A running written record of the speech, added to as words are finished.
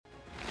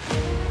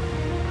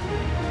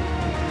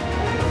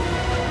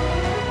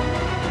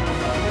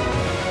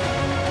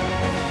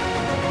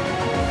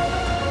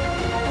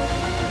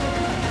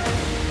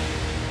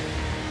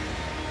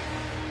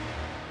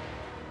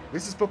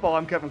This is football.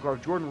 I'm Kevin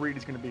Clark. Jordan Reid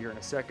is going to be here in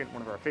a second.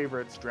 One of our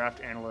favorites,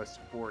 draft analyst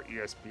for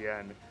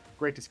ESPN.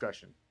 Great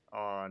discussion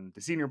on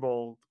the Senior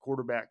Bowl. The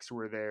quarterbacks who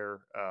were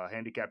there,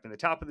 handicapped in the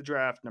top of the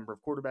draft, number of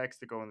quarterbacks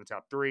that go in the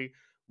top three.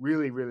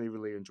 Really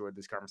enjoyed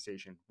this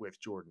conversation with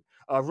Jordan.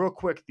 Real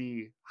quick,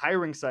 the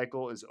hiring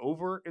cycle is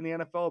over in the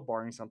NFL,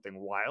 barring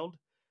something wild.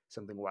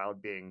 Something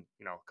wild being,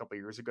 a couple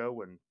of years ago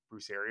when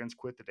Bruce Arians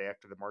quit the day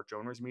after the March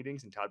owners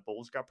meetings and Todd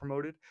Bowles got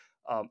promoted.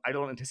 I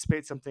don't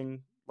anticipate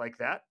something like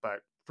that,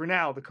 but for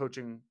now, the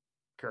coaching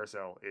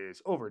carousel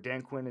is over.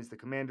 Dan Quinn is the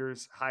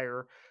Commanders'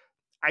 hire.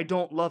 I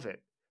don't love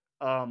it.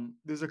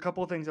 There's a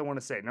couple of things I want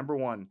to say. Number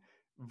one,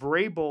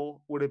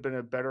 Vrabel would have been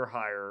a better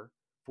hire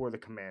for the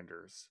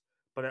Commanders.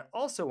 But I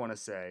also want to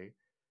say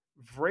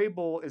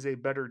Vrabel is a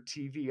better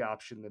TV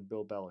option than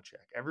Bill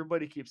Belichick.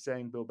 Everybody keeps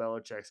saying Bill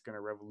Belichick's going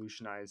to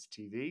revolutionize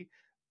TV.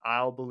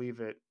 I'll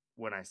believe it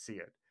when I see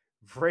it.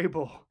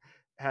 Vrabel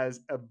has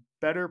a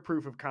better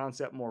proof of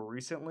concept more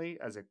recently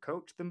as a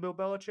coach than Bill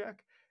Belichick.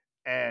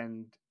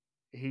 And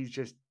he's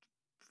just,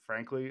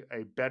 frankly,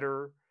 a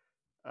better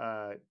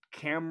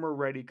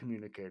camera-ready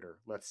communicator,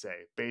 let's say,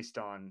 based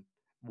on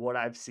what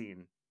I've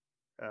seen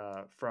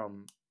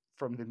from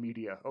the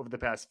media over the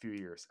past few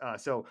years.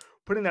 So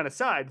putting that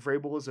aside,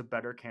 Vrabel is a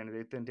better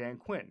candidate than Dan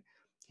Quinn.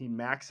 He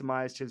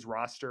maximized his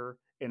roster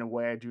in a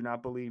way I do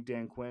not believe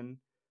Dan Quinn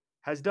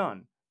has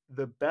done.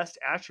 The best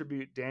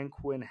attribute Dan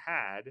Quinn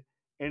had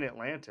in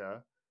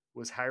Atlanta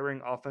was hiring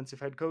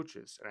offensive head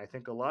coaches. And I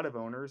think a lot of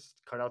owners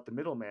cut out the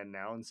middleman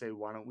now and say,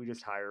 why don't we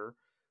just hire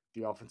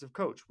the offensive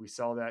coach? We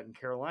saw that in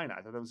Carolina.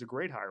 I thought that was a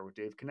great hire with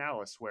Dave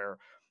Canales, where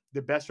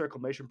the best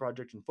reclamation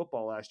project in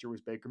football last year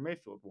was Baker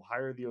Mayfield. We'll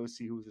hire the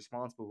OC who was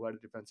responsible, who had a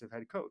defensive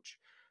head coach.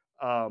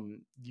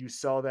 You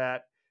saw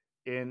that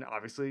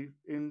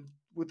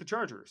with the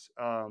Chargers.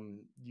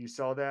 You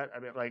saw that.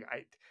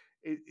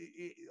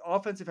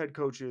 Offensive head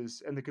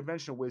coaches, and the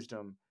conventional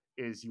wisdom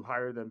is you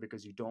hire them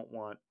because you don't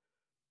want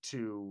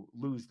to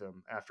lose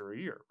them after a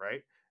year,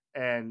 right?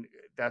 And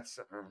that's,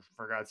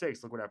 for God's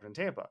sakes, look what happened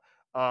in Tampa.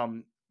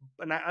 And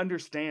I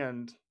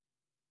understand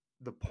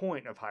the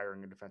point of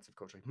hiring a defensive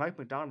coach. Like Mike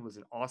McDonald was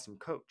an awesome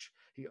coach.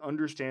 He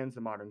understands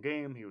the modern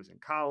game. He was in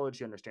college.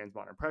 He understands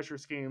modern pressure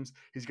schemes.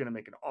 He's going to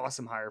make an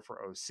awesome hire for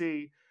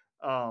OC.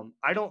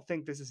 I don't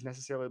think this is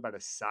necessarily about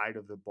a side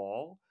of the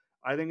ball.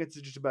 I think it's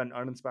just about an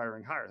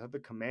uninspiring hire. I thought the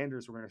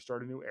Commanders were going to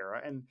start a new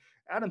era, and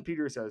Adam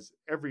Peters has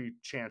every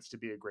chance to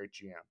be a great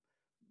GM.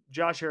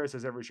 Josh Harris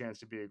has every chance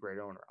to be a great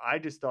owner. I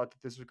just thought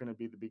that this was going to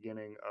be the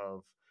beginning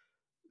of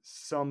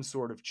some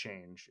sort of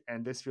change,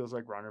 and this feels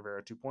like Ron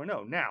Rivera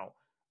 2.0. Now,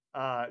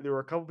 there were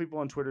a couple people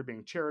on Twitter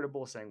being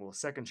charitable, saying, well,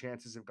 second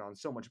chances have gone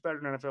so much better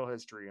in NFL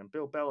history, and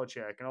Bill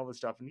Belichick and all this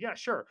stuff. And yeah,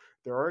 sure,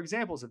 there are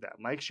examples of that.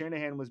 Mike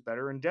Shanahan was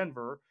better in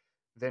Denver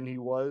than he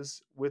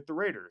was with the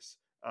Raiders.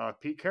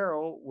 Pete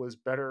Carroll was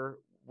better,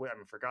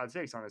 for God's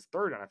sakes, on his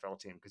third NFL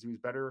team, because he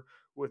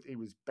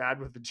was bad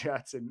with the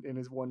Jets in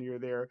his 1 year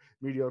there,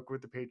 mediocre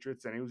with the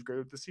Patriots, and he was great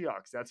with the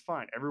Seahawks. That's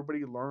fine.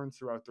 Everybody learns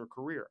throughout their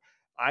career.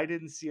 I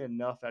didn't see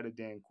enough out of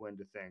Dan Quinn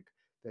to think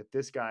that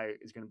this guy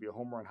is going to be a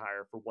home run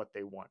hire for what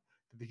they want.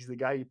 He's the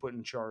guy you put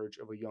in charge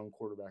of a young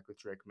quarterback with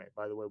Drake May.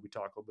 By the way, we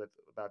talked a little bit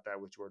about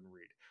that with Jordan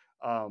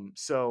Reid.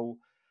 So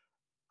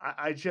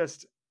I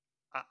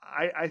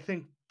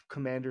think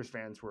Commanders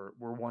fans were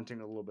wanting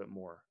a little bit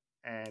more,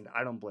 and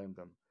I don't blame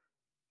them.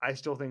 I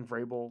still think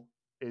Vrabel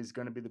is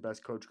going to be the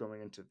best coach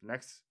going into the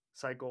next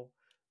cycle.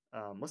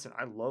 Listen,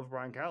 I love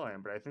Brian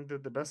Callahan, but I think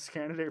that the best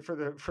candidate for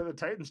the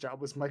Titans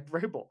job was Mike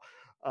Vrabel.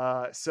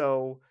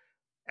 So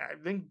I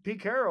think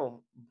Pete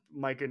Carroll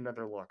might get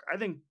another look. I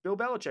think Bill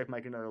Belichick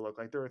might get another look.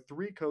 Like, there are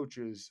three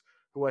coaches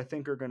who I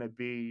think are going to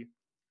be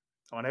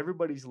on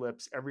everybody's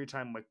lips every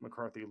time Mike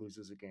McCarthy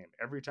loses a game,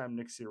 every time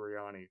Nick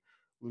Sirianni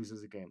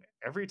loses a game,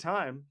 every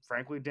time,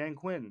 frankly, Dan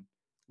Quinn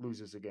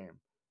loses a game.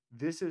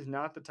 This is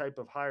not the type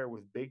of hire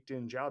with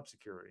baked-in job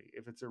security.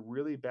 If it's a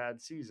really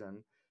bad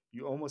season,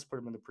 you almost put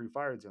them in the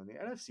pre-fired zone. The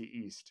NFC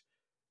East,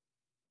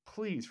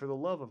 please, for the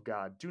love of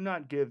God, do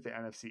not give the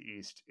NFC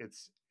East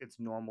its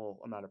normal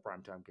amount of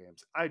primetime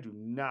games. I do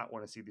not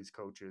want to see these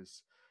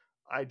coaches.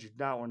 I do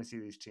not want to see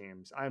these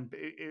teams.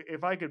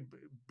 If I could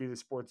be the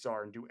sports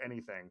czar and do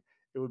anything,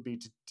 it would be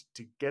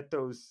to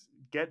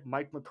get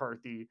Mike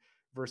McCarthy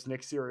versus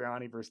Nick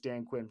Sirianni versus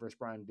Dan Quinn versus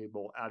Brian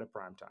Daboll out of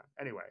primetime.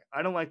 Anyway,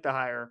 I don't like the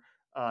hire.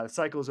 The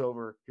cycle's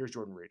over. Here's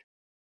Jordan Reid.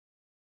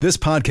 This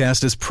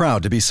podcast is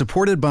proud to be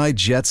supported by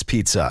Jets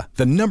Pizza,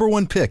 the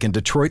 #1 pick in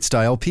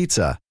Detroit-style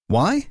pizza.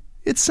 Why?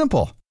 It's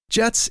simple.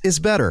 Jets is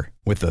better.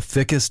 With the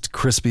thickest,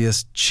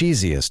 crispiest,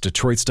 cheesiest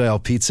Detroit-style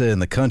pizza in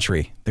the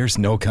country, there's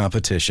no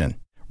competition.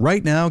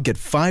 Right now, get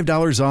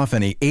 $5 off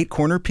any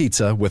 8-corner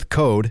pizza with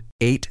code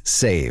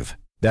 8SAVE.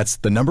 That's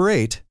the number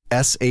 8,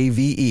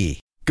 SAVE.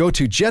 Go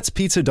to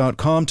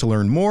jetspizza.com to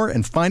learn more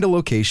and find a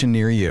location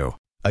near you.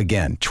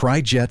 Again,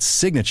 try Jet's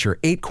signature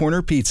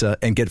 8-corner pizza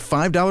and get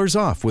 $5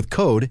 off with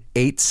code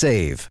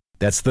 8SAVE.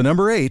 That's the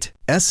number 8,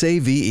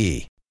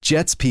 SAVE.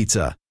 Jet's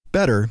Pizza.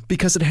 Better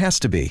because it has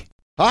to be.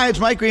 Hi,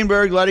 it's Mike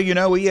Greenberg letting you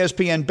know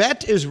ESPN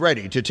Bet is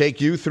ready to take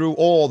you through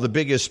all the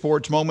biggest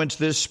sports moments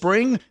this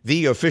spring.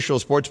 The official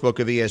sportsbook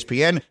of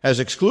ESPN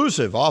has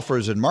exclusive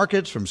offers and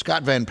markets from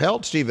Scott Van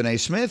Pelt, Stephen A.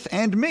 Smith,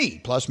 and me,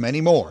 plus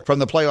many more. From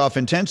the playoff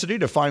intensity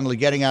to finally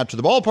getting out to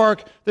the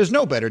ballpark, there's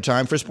no better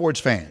time for sports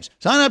fans.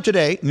 Sign up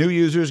today. New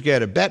users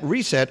get a bet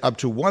reset up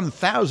to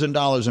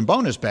 $1,000 in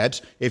bonus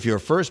bets if your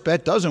first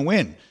bet doesn't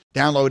win.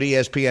 Download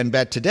ESPN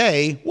Bet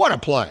today. What a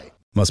play.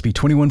 Must be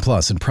 21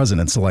 plus and present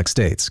in select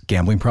states.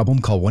 Gambling problem?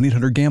 Call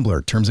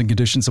 1-800-GAMBLER. Terms and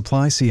conditions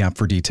apply. See app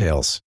for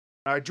details.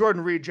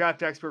 Jordan Reid,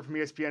 draft expert from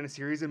ESPN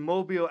series in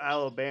Mobile,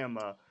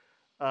 Alabama.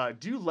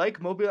 Do you like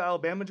Mobile,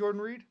 Alabama,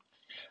 Jordan Reid?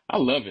 I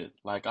love it.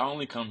 Like, I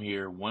only come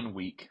here 1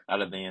 week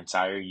out of the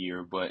entire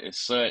year, but it's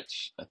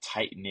such a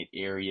tight-knit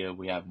area.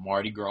 We have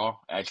Mardi Gras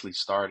actually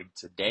starting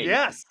today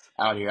Yes.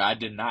 out here. I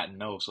did not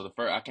know. So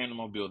I came to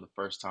Mobile the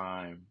first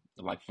time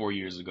like 4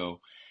 years ago,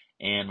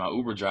 and my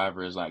Uber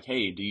driver is like,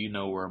 "Hey, do you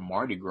know where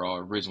Mardi Gras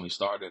originally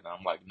started?" And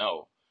I'm like,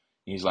 "No."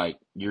 He's like,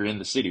 "You're in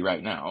the city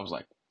right now." I was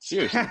like,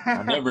 "Seriously?"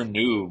 I never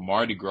knew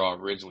Mardi Gras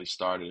originally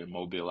started in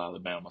Mobile,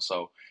 Alabama.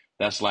 So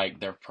that's like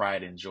their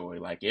pride and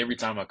joy. Like every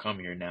time I come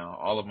here now,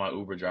 all of my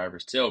Uber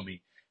drivers tell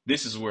me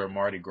this is where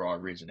Mardi Gras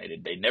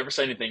originated. They never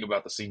say anything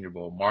about the Senior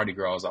Bowl. Mardi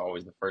Gras is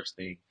always the first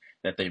thing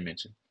that they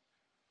mention.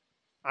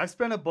 I've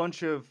spent a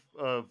bunch of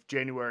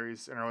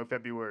Januaries and early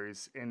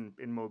Februaries in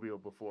Mobile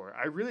before.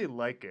 I really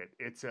like it.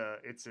 It's a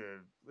it's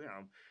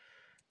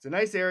a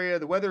nice area.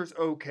 The weather's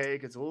okay.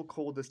 It gets a little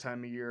cold this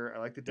time of year. I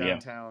like the Yeah.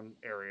 downtown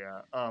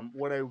area.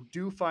 What I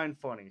do find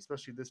funny,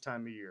 especially this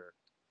time of year,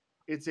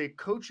 it's a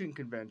coaching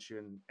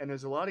convention, and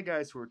there's a lot of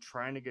guys who are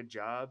trying to get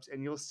jobs,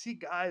 and you'll see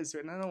guys,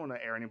 and I don't want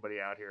to air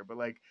anybody out here, but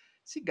like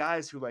see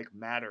guys who like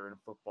matter in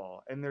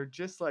football, and they're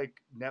just like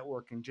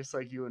networking, just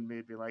like you and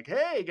me, being like,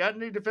 "Hey, got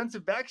any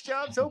defensive backs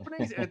jobs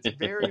openings?" And it's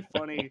very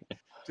funny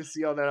to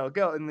see how that'll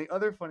go. And the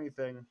other funny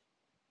thing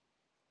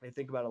I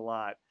think about a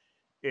lot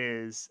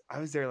is I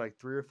was there like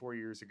 3 or 4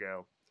 years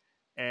ago,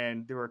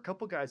 and there were a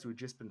couple guys who had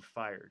just been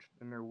fired,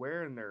 and they're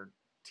wearing their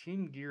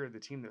team gear of the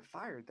team that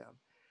fired them.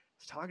 I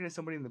was talking to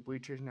somebody in the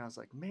bleachers, and I was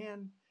like,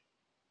 "Man,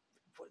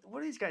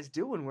 what are these guys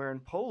doing wearing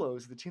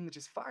polos of the team that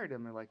just fired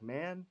them?" They're like,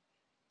 "Man,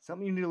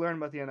 something you need to learn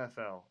about the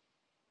NFL.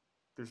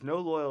 There's no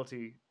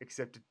loyalty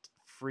except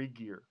free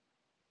gear.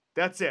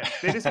 That's it.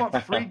 They just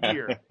want free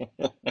gear.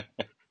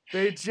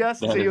 They just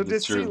so That is you'll the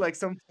just see truth. like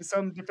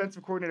some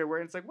defensive coordinator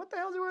wearing it's like, what the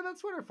hell is he wearing that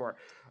sweater for?"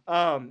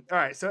 All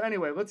right. So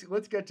anyway,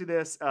 let's get to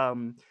this.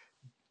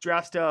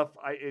 Draft stuff.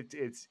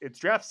 It's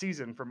draft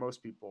season for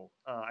most people.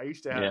 I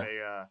used to have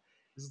Yeah. a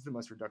this is the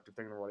most reductive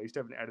thing in the world. I used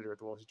to have an editor at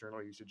the Wall Street Journal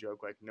who used to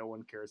joke like no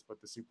one cares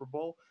about the Super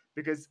Bowl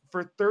because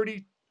for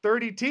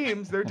 30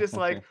 teams, they're just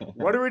like,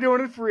 what are we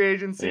doing in free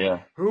agency?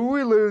 Yeah. Who are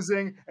we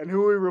losing and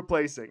who are we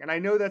replacing? And I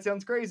know that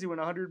sounds crazy when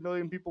 100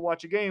 million people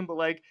watch a game, but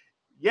like,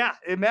 yeah,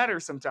 it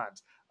matters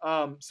sometimes.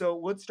 So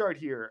let's start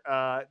here.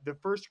 The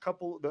first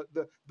couple,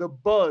 the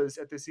buzz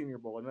at the Senior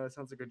Bowl. I know that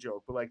sounds like a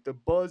joke, but like the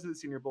buzz of the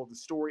Senior Bowl, the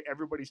story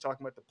everybody's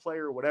talking about, the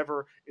player,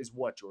 whatever, is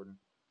what, Jordan?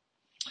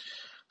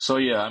 So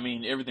yeah, I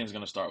mean everything's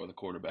gonna start with the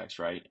quarterbacks,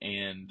 right?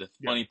 And the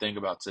Yeah. funny thing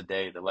about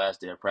today, the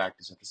last day of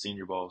practice at the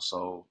Senior Bowl,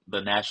 so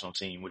the national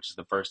team, which is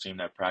the first team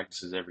that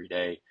practices every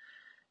day,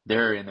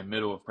 they're in the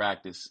middle of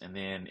practice and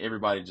then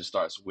everybody just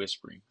starts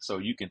whispering. So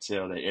you can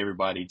tell that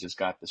everybody just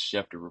got the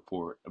Schefter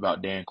report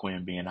about Dan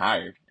Quinn being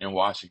hired in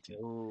Washington.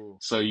 Oh.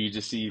 So you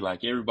just see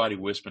like everybody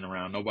whispering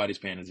around. Nobody's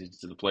paying attention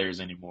to the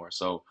players anymore.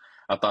 So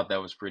I thought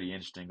that was pretty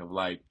interesting of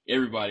like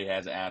everybody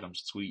has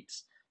Adams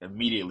tweets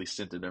immediately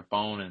sent to their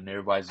phone and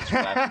everybody's just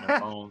flashing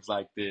their phones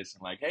like this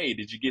and like, "Hey,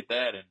 did you get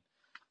that?" And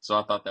so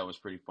I thought that was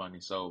pretty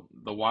funny. So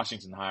the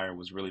Washington hire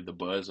was really the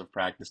buzz of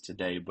practice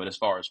today. But as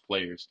far as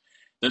players,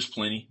 there's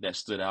plenty that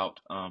stood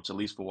out.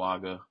 Talise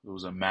Fuaga, who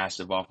was a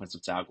massive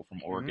offensive tackle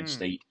from Oregon Mm.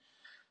 State,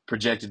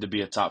 projected to be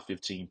a top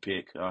 15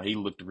 pick. He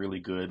looked really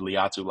good.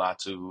 Liatu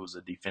Latu, who was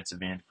a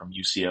defensive end from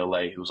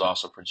UCLA, who was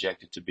also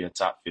projected to be a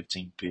top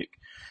 15 pick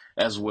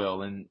as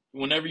well. And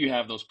whenever you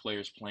have those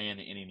players playing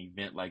in an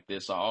event like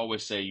this, I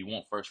always say you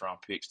want first round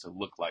picks to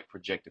look like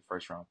projected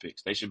first round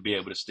picks. They should be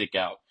able to stick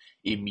out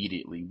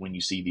immediately when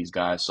you see these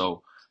guys.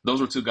 So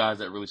those were two guys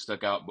that really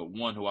stuck out, but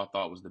one who I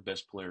thought was the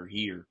best player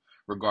here,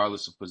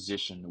 regardless of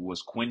position,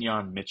 was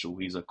Quinyon Mitchell.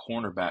 He's a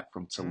cornerback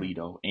from Mm.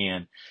 Toledo.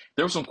 And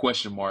there were some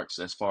question marks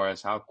as far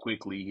as how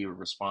quickly he would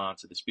respond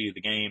to the speed of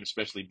the game,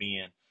 especially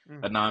being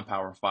Mm. a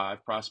non-power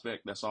five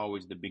prospect. That's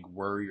always the big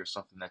worry or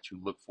something that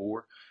you look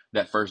for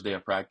that first day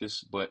of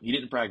practice. But he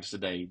didn't practice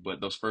today,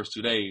 but those first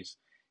 2 days,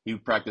 he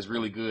practiced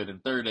really good.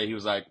 And third day, he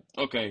was like,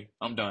 "Okay,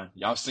 I'm done.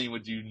 Y'all seen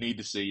what you need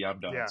to see. I'm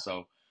done." Yeah.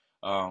 So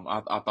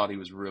I thought he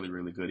was really,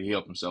 really good. He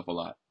helped himself a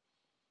lot.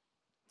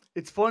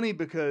 It's funny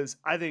because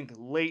I think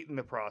late in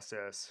the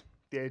process,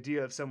 the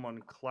idea of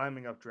someone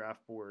climbing up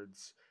draft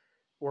boards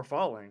or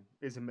falling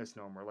is a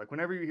misnomer. Like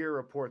whenever you hear a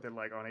report that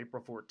like on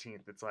April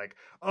 14th, it's like,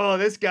 oh,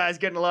 this guy's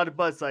getting a lot of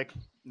buzz. Like,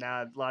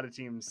 nah, a lot of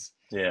teams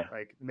Yeah.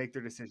 like make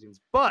their decisions.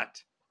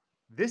 But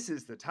this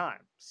is the time.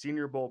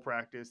 Senior Bowl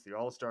practice, the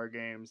All-Star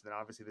games, then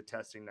obviously the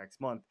testing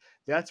next month.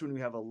 That's when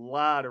we have a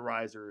lot of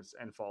risers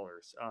and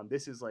fallers.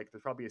 This is like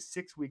there's probably a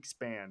 6 week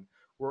span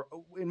where,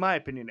 in my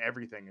opinion,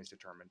 everything is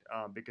determined,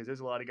 because there's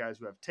a lot of guys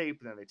who have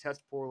tape and then they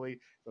test poorly,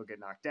 they'll get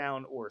knocked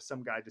down, or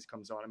some guy just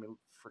comes on. I mean,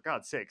 for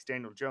God's sakes,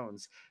 Daniel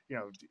Jones,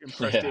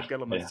 impressed Yeah, Dave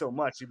Gettleman yeah. so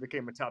much he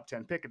became a top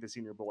 10 pick at the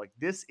Senior Bowl. Like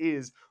this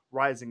is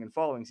rising and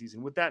falling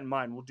season. With that in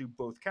mind, we'll do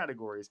both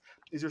categories.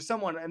 Is there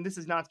someone, and this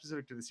is not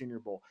specific to the Senior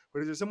Bowl,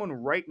 but is there someone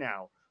right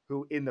now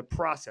who, in the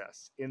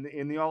process, in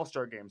the All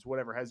Star games,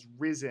 whatever, has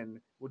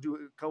risen? We'll do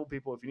a couple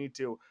people if you need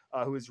to,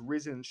 who has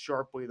risen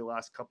sharply the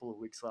last couple of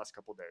weeks, last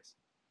couple of days.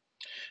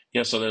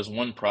 Yeah, so there's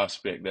one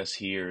prospect that's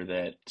here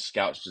that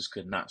scouts just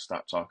could not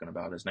stop talking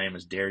about. His name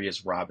is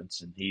Darius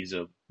Robinson. He's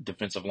a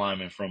defensive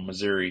lineman from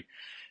Missouri,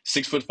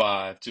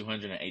 6'5",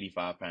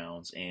 285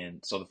 pounds.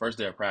 And so the first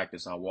day of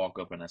practice, I walk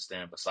up and I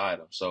stand beside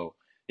him. So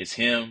it's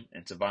him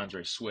and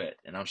Tavondre Sweat.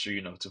 And I'm sure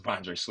you know who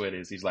Tavondre Sweat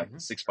is. He's like the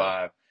Sure.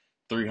 6'5",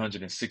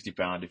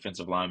 360-pound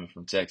defensive lineman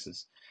from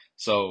Texas.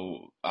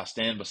 So I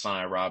stand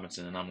beside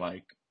Robinson and I'm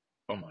like,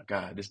 oh my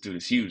God, this dude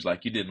is huge.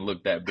 Like you didn't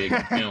look that big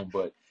on film,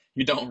 but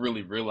you don't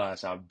really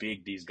realize how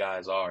big these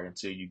guys are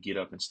until you get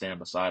up and stand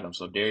beside them.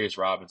 So Darius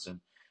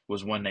Robinson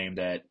was one name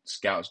that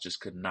scouts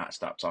just could not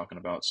stop talking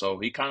about. So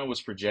he kind of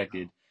was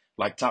projected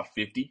like top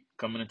 50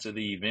 coming into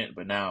the event,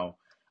 but now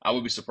I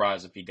would be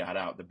surprised if he got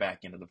out the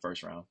back end of the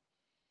first round.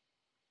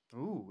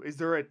 Ooh, is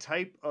there a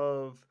type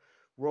of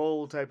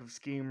role, type of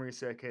scheme where you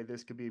say, okay,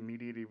 this could be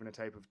immediate, even a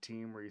type of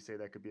team where you say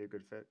that could be a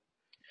good fit?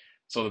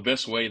 So the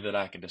best way that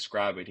I can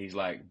describe it, he's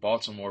like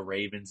Baltimore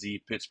Ravensy,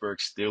 Pittsburgh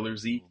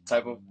Steelersy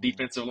type of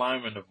defensive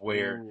lineman of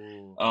where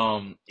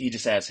Ooh. he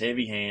just has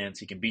heavy hands.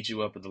 He can beat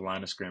you up at the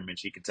line of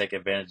scrimmage. He can take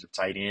advantage of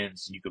tight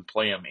ends. You can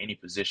play him any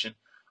position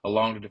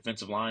along the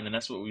defensive line, and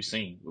that's what we've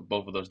seen with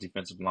both of those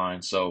defensive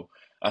lines. So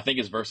I think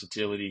his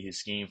versatility, his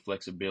scheme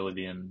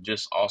flexibility, and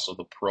just also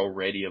the pro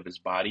ready of his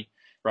body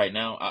right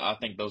now, I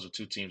think those are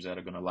two teams that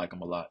are going to like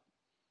him a lot.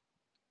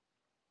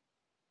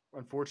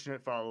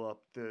 Unfortunate follow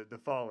up, the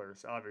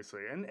fallers,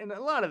 obviously, and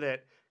a lot of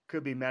it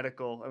could be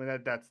medical. I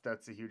mean,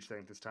 that's a huge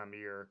thing this time of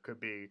year.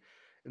 Could be,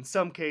 in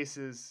some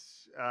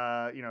cases,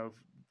 the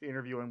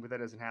interviewing, but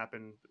that doesn't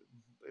happen.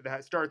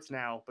 That starts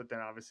now, but then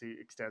obviously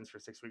extends for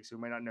 6 weeks. So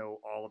we might not know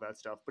all of that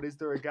stuff. But is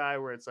there a guy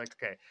where it's like,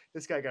 okay,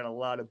 this guy got a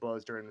lot of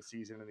buzz during the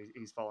season and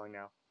he's falling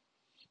now?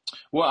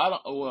 Well, I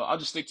don't. Well, I'll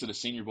just stick to the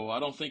Senior Bowl. I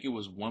don't think it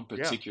was one Yeah.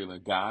 particular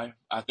guy.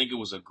 I think it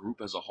was a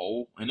group as a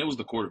whole, and it was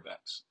the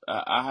quarterbacks.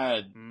 I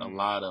had a Mm.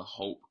 lot of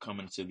hope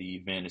coming to the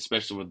event,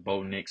 especially with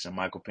Bo Nix and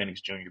Michael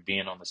Penix Jr.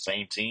 being on the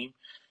same team.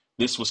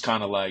 This was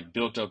kind of like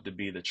built up to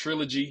be the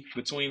trilogy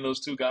between those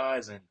two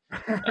guys, and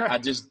I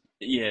just,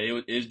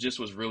 yeah, it just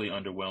was really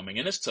underwhelming,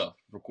 and it's tough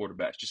for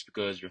quarterbacks just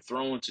because you're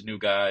throwing to new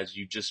guys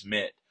you just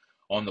met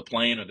on the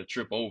plane or the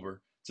trip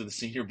over to the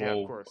Senior Yeah, of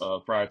Bowl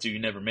course. prior to you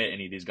never met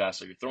any of these guys,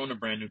 so you're throwing to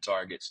brand new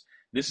targets.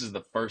 This is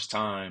the first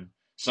time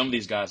some of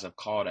these guys have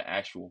called an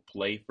actual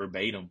play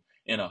verbatim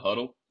in a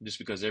huddle, just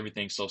because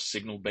everything's so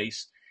signal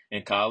based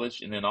in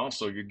college, and then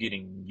also you're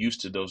getting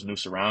used to those new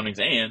surroundings,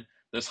 and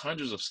there's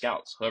hundreds of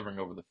scouts hovering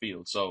over the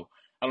field, so.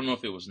 I don't know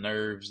if it was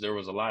nerves. There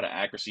was a lot of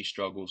accuracy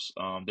struggles.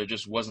 There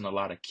just wasn't a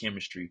lot of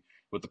chemistry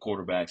with the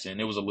quarterbacks, and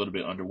it was a little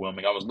bit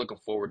underwhelming. I was looking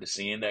forward to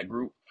seeing that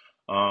group,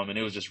 and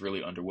it was just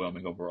really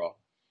underwhelming overall.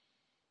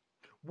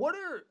 What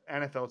are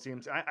NFL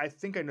teams? I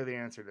think I know the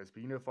answer to this,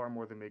 but you know far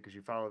more than me because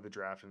you follow the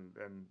draft,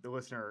 and the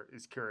listener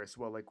is curious.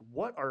 Well, like,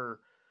 what are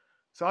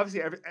so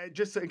obviously,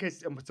 just in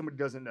case somebody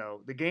doesn't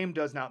know, the game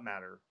does not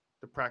matter.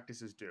 The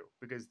practices do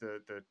because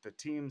the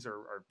teams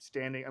are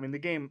standing. I mean, the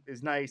game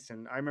is nice,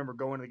 and I remember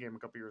going to the game a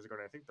couple years ago,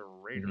 and I think the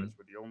Hmm. Raiders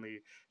were the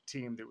only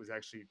team that was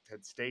actually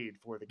had stayed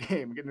for the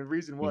game. And the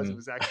reason was Hmm. it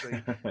was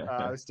actually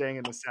I was staying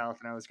in the South,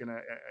 and I was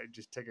gonna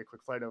just take a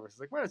quick flight over. So I was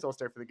like, might as well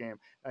stay for the game.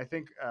 And I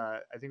think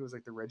it was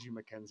like the Reggie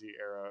McKenzie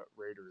era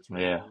Raiders were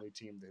the Yeah, only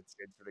team that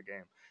stayed for the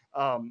game.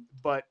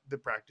 But the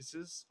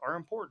practices are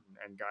important,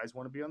 and guys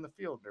want to be on the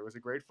field. There was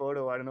a great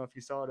photo. I don't know if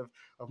you saw it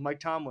of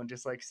Mike Tomlin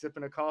just like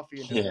sipping a coffee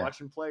and just yeah.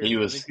 watching players. He And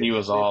I was think he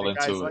was the all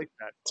guys into it. like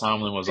that.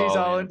 Tomlin was He's all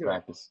all in into it.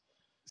 practice.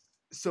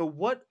 So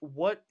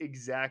what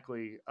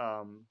exactly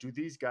do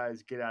these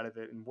guys get out of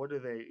it, and what are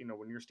they?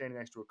 When you're standing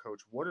next to a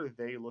coach, what are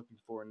they looking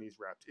for in these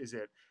reps? Is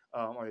it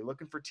are they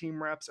looking for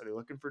team reps? Are they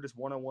looking for just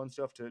one-on-one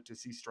stuff to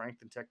see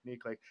strength and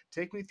technique? Like,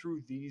 take me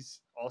through these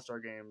All-Star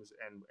games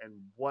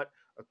and what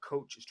a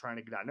coach is trying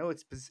to get out. I know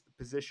it's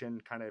position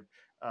kind of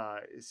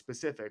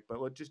specific,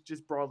 but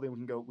just broadly we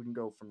can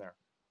go from there.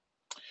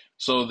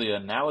 So the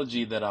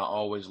analogy that I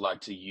always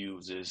like to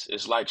use is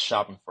it's like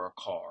shopping for a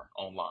car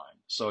online.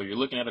 So you're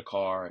looking at a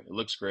car, it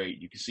looks great.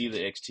 You can see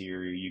the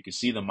exterior, you can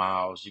see the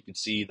miles, you can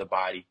see the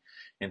body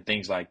and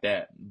things like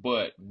that.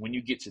 But when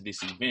you get to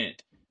this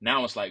event,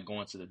 now it's like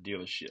going to the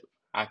dealership.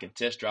 I can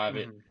test drive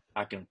it. Hmm.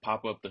 I can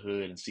pop up the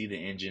hood and see the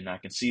engine. I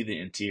can see the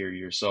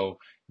interior. So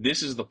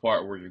this is the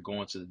part where you're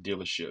going to the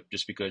dealership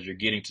just because you're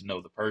getting to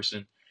know the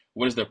person.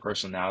 What is their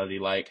personality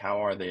like?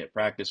 How are they at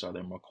practice? Are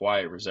they more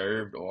quiet,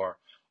 reserved, or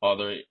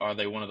Are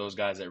they one of those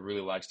guys that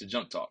really likes to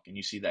junk talk? And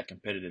you see that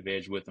competitive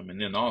edge with them. And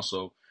then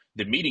also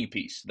the meeting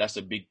piece. That's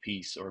a big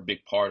piece or a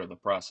big part of the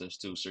process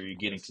too. So you're Of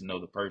getting course. to know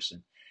the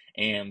person.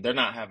 And they're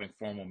not having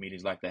formal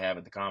meetings like they have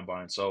at the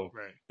combine. So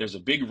Right. there's a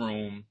big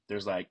room.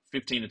 There's like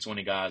 15 to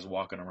 20 guys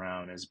walking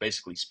around. It's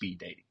basically speed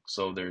dating.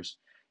 So there's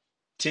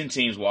 10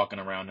 teams walking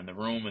around in the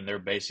room and they're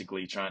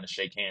basically trying to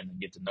shake hands and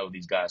get to know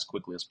these guys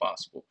quickly as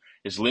possible.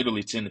 It's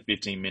literally 10 to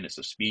 15 minutes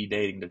of speed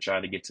dating to try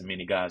to get to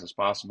many guys as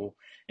possible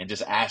and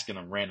just asking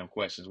them random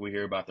questions. We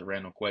hear about the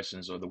random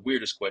questions or the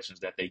weirdest questions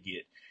that they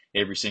get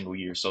every single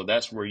year. So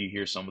that's where you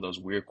hear some of those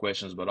weird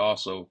questions, but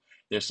also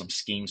there's some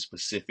scheme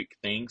specific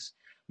things.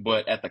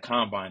 But at the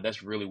combine,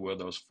 that's really where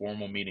those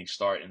formal meetings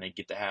start and they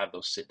get to have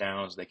those sit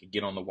downs. They can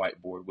get on the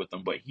whiteboard with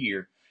them. But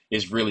here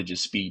it's really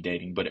just speed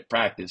dating. But at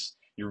practice,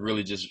 you're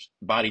really just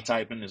body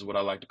typing is what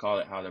I like to call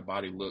it, how their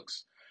body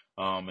looks,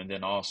 and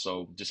then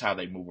also just how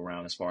they move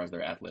around as far as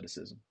their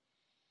athleticism.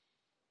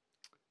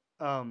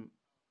 Um,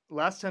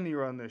 Last time you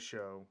were on this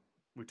show,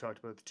 we talked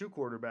about the two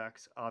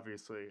quarterbacks,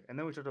 obviously, and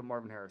then we talked about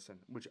Marvin Harrison,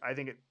 which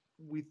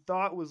we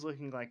thought was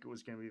looking like it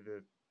was going to be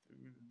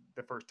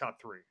the first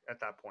top three at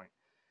that point.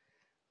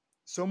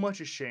 So much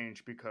has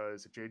changed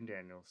because of Jaden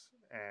Daniels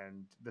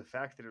and the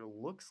fact that it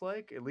looks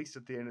like, at least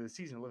at the end of the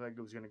season, it looked like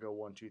it was going to go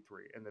 1, 2,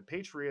 3. And the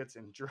Patriots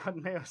and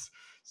Jordan Mayo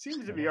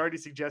seems to be Yeah. already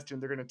suggesting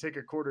they're going to take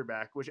a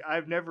quarterback, which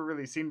I've never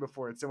really seen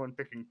before. It's someone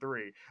picking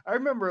three. I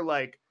remember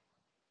like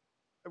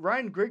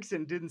Ryan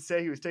Grigson didn't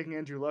say he was taking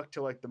Andrew Luck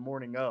till like the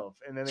morning of,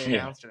 and then they Yeah.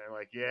 announced it. And they're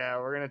like, "Yeah,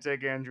 we're gonna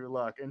take Andrew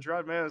Luck." And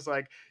Gerard Mayo was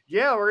like,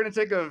 "Yeah, we're gonna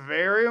take a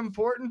very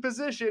important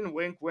position."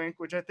 Wink, wink,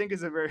 which I think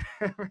is a very,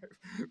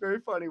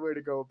 very funny way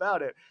to go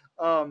about it.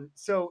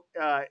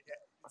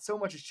 So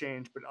much has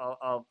changed, but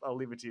I'll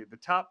leave it to you. The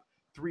top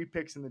three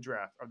picks in the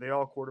draft, are they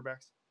all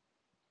quarterbacks?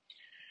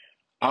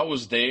 I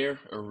was there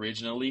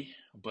originally,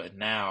 but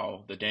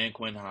now the Dan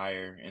Quinn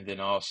hire and then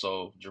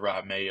also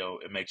Gerard Mayo,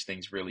 it makes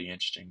things really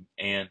interesting.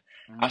 And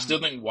I still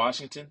Mm, think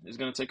Washington is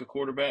going to take a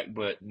quarterback,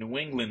 but New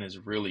England is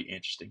really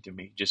interesting to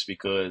me just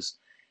because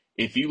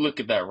if you look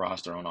at that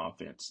roster on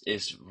offense,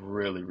 it's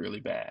really, really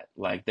bad.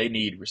 Like they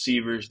need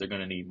receivers, they're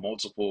going to need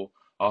multiple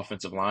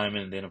offensive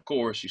linemen, and then of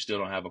course you still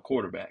don't have a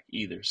quarterback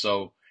either.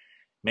 So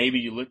maybe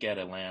you look at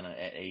Atlanta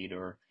at 8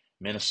 or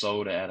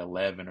Minnesota at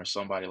 11 or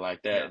somebody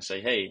like that yeah, and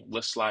say, hey,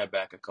 let's slide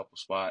back a couple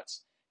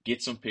spots,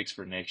 get some picks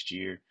for next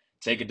year,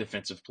 take a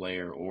defensive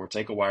player or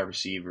take a wide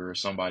receiver or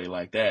somebody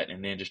like that,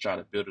 and then just try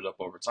to build it up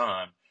over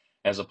time,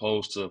 as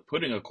opposed to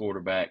putting a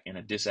quarterback in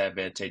a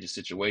disadvantageous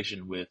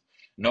situation with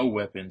no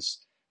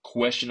weapons,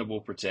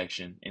 questionable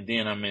protection, and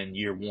then I'm in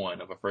year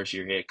one of a first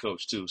year head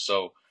coach too.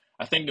 So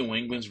I think New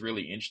England's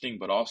really interesting,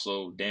 but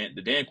also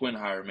the Dan Quinn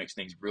hire makes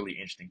things really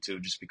interesting too,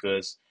 just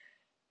because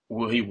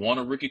will he want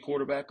a rookie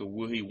quarterback or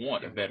will he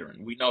want a hmm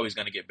veteran? We know he's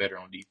going to get better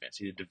on defense.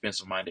 He's a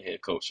defensive minded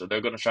head coach. So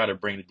they're going to try to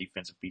bring the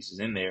defensive pieces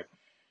in there.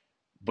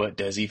 But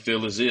does he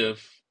feel as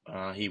if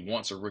he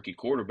wants a rookie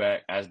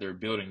quarterback as they're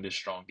building this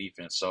strong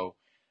defense? So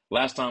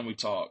last time we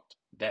talked,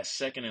 that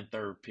second and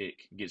third pick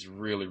gets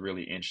really,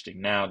 really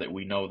interesting now that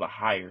we know the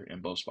higher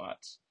in both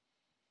spots.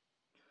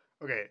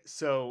 Okay,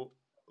 so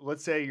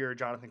let's say you're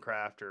Jonathan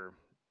Kraft or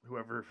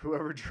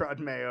whoever Gerard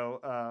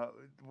Mayo,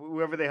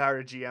 whoever they hire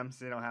a GM, since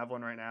they don't have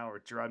one right now, or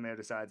Gerard Mayo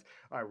decides,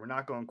 all right, we're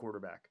not going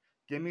quarterback.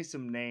 Give me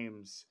some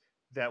names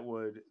that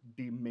would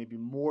be maybe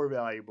more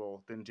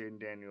valuable than Jaden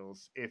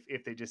Daniels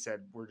if they just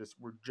said we're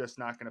just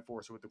not going to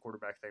force it with the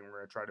quarterback thing. We're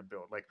going to try to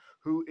build. Like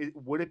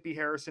would it be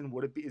Harrison?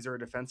 Would it be? Is there a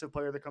defensive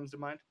player that comes to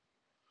mind?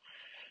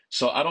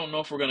 So I don't know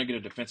if we're going to get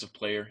a defensive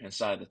player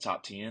inside the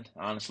top 10,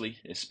 honestly,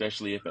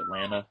 especially if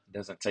Atlanta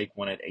doesn't take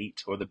one at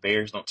 8 or the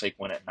Bears don't take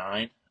one at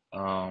 9.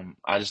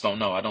 I just don't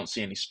know. I don't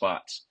see any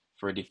spots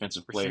for a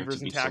defensive player to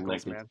Receivers and be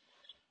tackles, selected. man.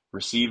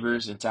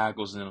 Receivers and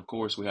tackles, and then of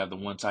course we have the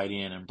one tight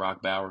end and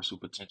Brock Bowers, who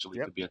potentially Yep.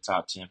 could be a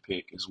top 10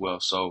 pick as well.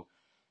 So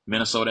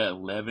Minnesota at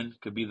 11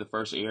 could be the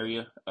first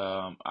area.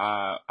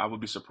 I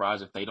would be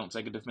surprised if they don't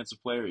take a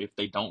defensive player if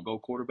they don't go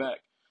quarterback.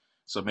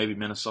 So maybe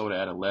Minnesota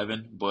at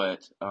 11,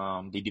 but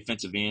the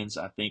defensive ends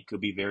I think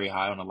could be very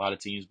high on a lot of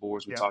teams'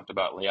 boards. We Yep. talked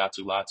about Leatu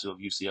Latu of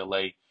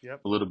UCLA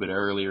Yep. a little bit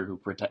earlier,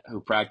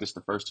 who practiced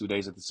the first 2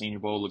 days at the Senior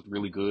Bowl, looked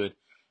really good.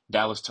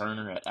 Dallas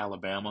Turner at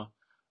Alabama,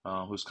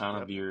 who's kind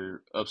of Yep.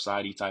 your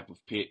upsidey type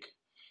of pick.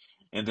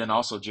 And then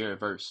also Jared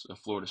Verse of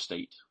Florida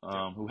State,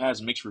 Yep. who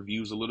has mixed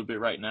reviews a little bit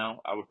right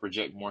now. I would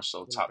project more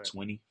so A little top bit.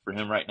 20 for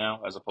him right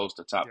now as opposed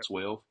to top Yep.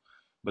 12.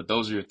 But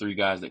those are your three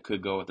guys that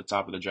could go at the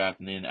top of the draft.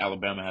 And then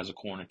Alabama has a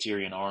corner,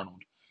 Tyrion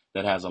Arnold,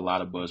 that has a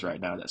lot of buzz right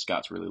now that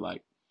Scott's really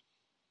like.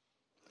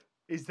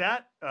 Is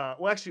that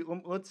well?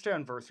 Actually, let's stay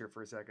on Verse here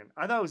for a second.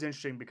 I thought it was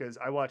interesting because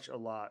I watch a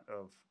lot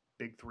of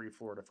Big Three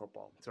Florida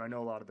football, so I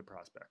know a lot of the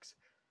prospects.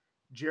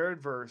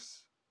 Jared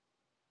Verse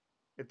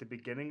at the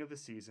beginning of the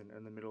season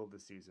and the middle of the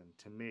season,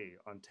 to me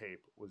on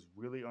tape, was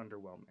really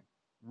underwhelming.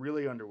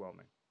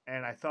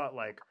 And I thought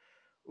like,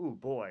 ooh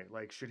boy,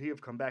 like should he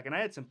have come back? And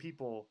I had some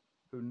people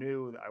who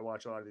knew that I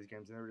watch a lot of these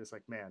games, and they were just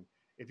like, man,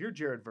 if you're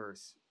Jared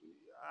Verse,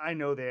 I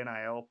know the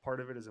NIL part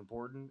of it is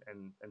important,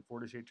 and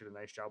Florida State did a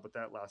nice job with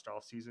that last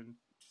offseason,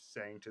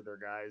 saying to their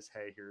guys,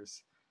 hey,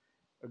 here's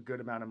a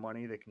good amount of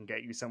money that can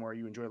get you somewhere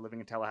you enjoy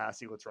living in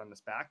Tallahassee. Let's run this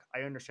back.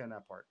 I understand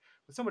that part.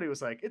 But somebody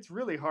was like, it's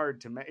really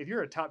hard to, if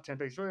you're a top 10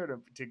 pick, it's really hard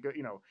to go,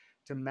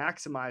 to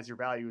maximize your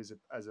value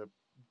as a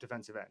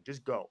defensive end.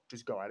 Just go.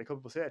 I had a couple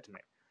people say that to me.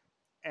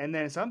 And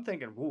then, so I'm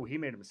thinking, whoa, he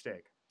made a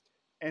mistake.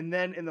 And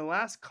then in the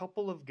last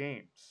couple of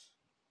games,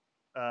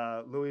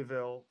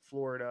 Louisville,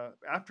 Florida,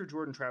 after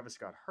Jordan Travis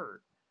got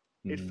hurt,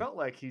 it felt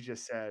like he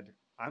just said,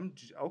 I'm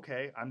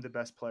the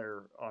best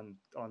player on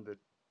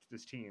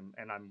this team,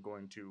 and I'm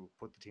going to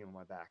put the team on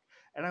my back.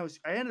 And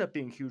I ended up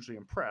being hugely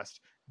impressed.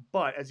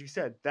 But as you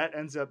said, that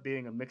ends up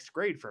being a mixed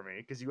grade for me,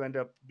 because you end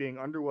up being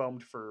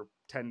underwhelmed for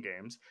 10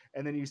 games,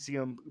 and then you see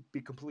him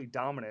be completely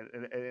dominant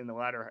in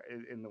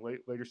the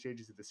later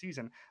stages of the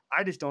season.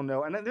 I just don't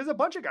know. And then there's a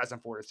bunch of guys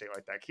on Florida State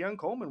like that. Keon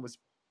Coleman was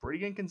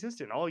pretty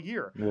inconsistent all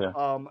year.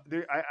 Yeah.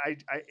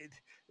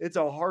 It's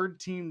a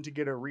hard team to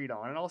get a read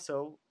on, and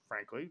also,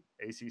 frankly,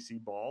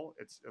 ACC ball,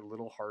 it's a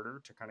little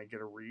harder to kind of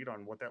get a read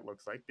on what that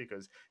looks like,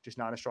 because just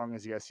not as strong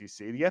as the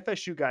SEC. The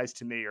FSU guys,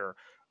 to me, are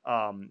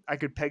I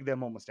could peg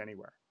them almost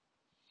anywhere.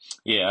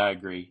 Yeah, I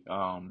agree.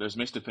 There's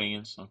mixed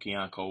opinions on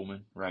Keon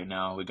Coleman right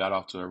now. We got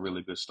off to a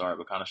really good start,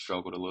 but kind of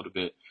struggled a little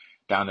bit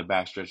down the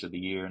backstretch of the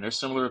year. And there's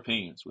similar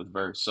opinions with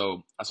Verse.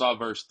 So I saw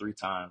Verse 3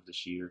 times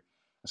this year.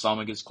 I saw him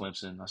against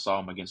Clemson. I saw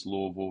him against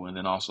Louisville, and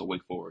then also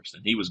Wake Forest.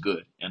 And he was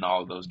good in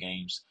all of those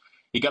games.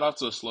 He got off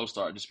to a slow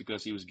start just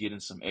because he was getting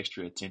some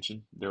extra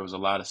attention. There was a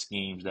lot of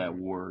schemes that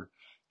were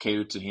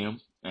catered to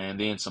him. And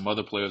then some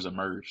other players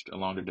emerged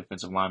along the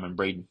defensive lineman,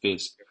 Braden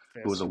Fisk,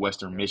 who was a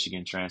Western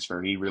Michigan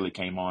transfer. He really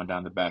came on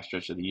down the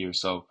backstretch of the year.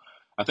 So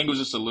I think it was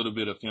just a little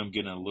bit of him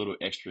getting a little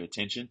extra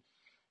attention.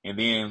 And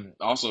then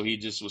also he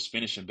just was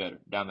finishing better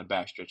down the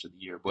backstretch of the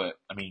year. But,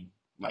 I mean,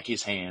 like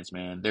his hands,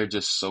 man, they're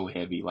just so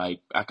heavy.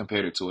 Like I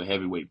compared it to a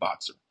heavyweight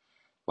boxer.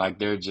 Like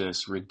they're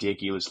just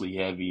ridiculously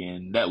heavy.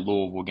 And that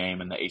Louisville game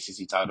and the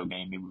ACC title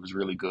game, he was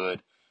really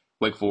good.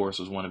 Wake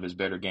Forest was one of his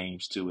better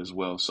games too as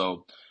well.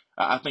 So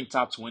I think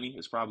top 20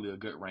 is probably a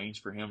good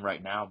range for him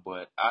right now,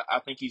 but I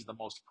think he's the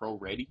most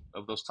pro-ready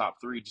of those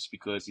top 3 just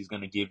because he's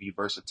going to give you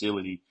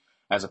versatility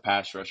as a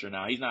pass rusher.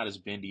 Now, he's not as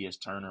bendy as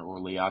Turner or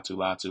Liatu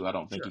Latu. I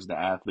don't think he's the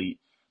athlete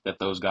that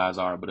those guys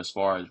are, but as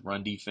far as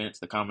run defense,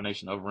 the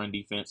combination of run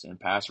defense and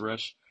pass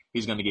rush,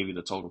 he's going to give you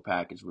the total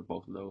package with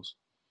both of those.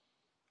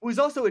 Well, he's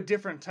also a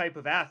different type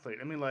of athlete.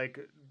 I mean, like,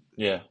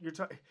 yeah,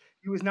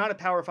 he was not a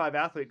Power 5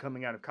 athlete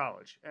coming out of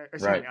college,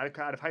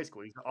 out of high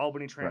school. He's an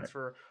Albany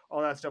transfer,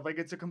 all that stuff. Like,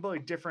 it's a completely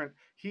different.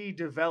 He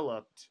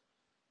developed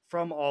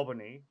from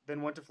Albany,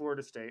 then went to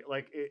Florida State.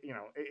 Like,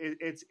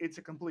 it's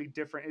a completely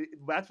different.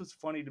 That's what's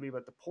funny to me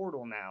about the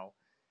portal now,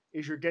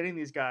 is you're getting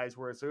these guys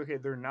where it's like, okay,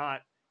 they're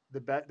not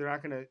they're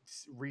not going to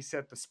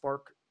reset the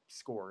spark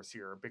scores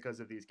here because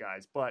of these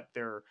guys, but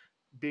they're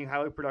being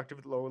highly productive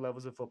at lower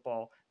levels of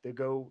football. They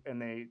go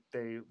and they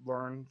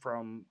learn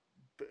from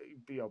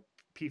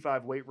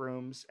P5 weight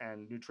rooms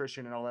and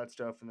nutrition and all that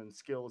stuff, and then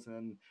skills, and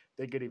then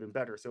they get even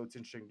better. So it's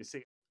interesting to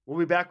see. We'll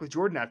be back with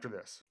Jordan after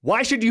this.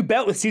 Why should you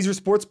bet with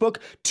Caesars Sportsbook?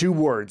 2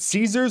 words: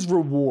 Caesars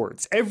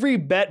Rewards. Every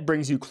bet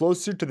brings you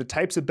closer to the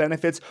types of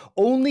benefits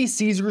only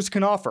Caesars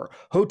can offer.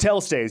 Hotel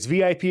stays,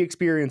 VIP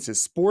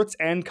experiences, sports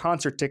and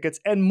concert tickets,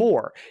 and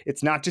more.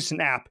 It's not just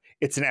an app,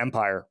 it's an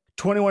empire.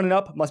 21 and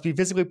up, must be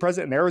physically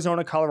present in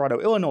Arizona, Colorado,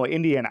 Illinois,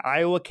 Indiana,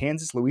 Iowa,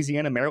 Kansas,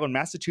 Louisiana, Maryland,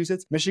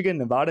 Massachusetts, Michigan,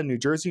 Nevada, New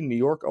Jersey, New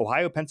York,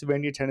 Ohio,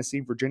 Pennsylvania, Tennessee,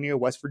 Virginia,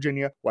 West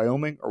Virginia,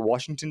 Wyoming, or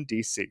Washington,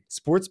 D.C.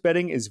 Sports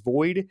betting is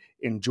void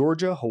in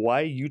Georgia,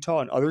 Hawaii, Utah,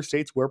 and other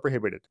states where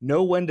prohibited.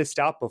 Know when to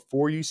stop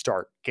before you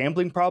start.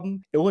 Gambling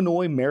problem?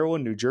 Illinois,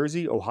 Maryland, New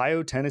Jersey,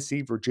 Ohio,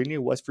 Tennessee,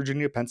 Virginia, West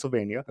Virginia,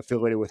 Pennsylvania,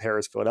 affiliated with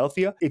Harris,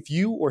 Philadelphia. If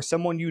you or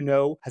someone you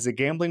know has a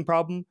gambling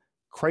problem,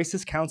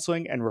 crisis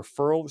counseling and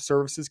referral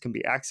services can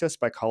be accessed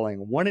by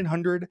calling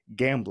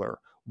 1-800-GAMBLER,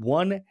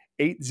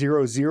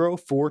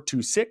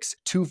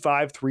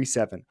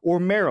 1-800-426-2537. Or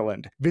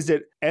Maryland,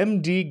 visit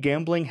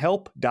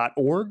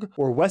mdgamblinghelp.org.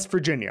 Or West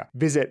Virginia,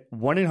 visit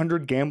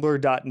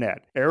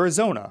 1-800-GAMBLER.net.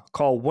 Arizona,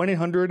 call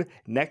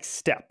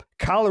 1-800-NEXT-STEP.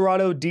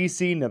 Colorado,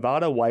 D.C.,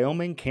 Nevada,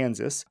 Wyoming,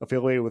 Kansas,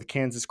 affiliated with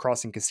Kansas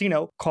Crossing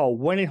Casino, call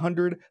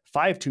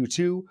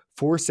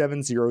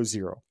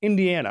 1-800-522-4700.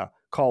 Indiana,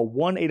 call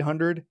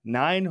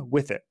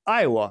 1-800-9-WITH-IT.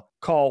 Iowa,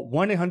 call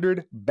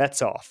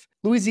 1-800-BETS-OFF.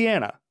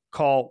 Louisiana,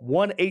 call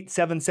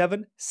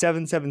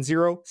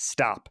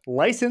 1-877-770-STOP.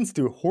 Licensed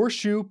through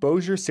Horseshoe,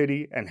 Bossier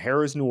City, and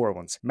Harrah's, New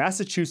Orleans.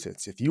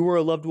 Massachusetts, if you or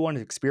a loved one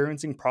is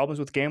experiencing problems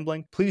with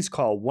gambling, please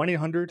call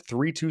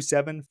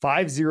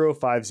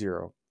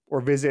 1-800-327-5050.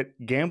 Or visit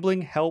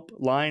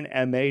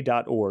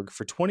gamblinghelplinema.org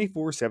for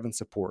 24/7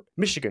 support.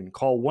 Michigan,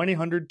 call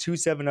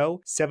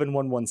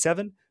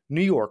 1-800-270-7117.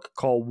 New York,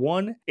 call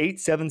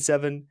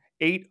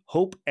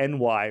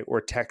 1-877-8-HOPE-NY or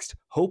text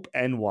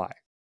HOPE-NY.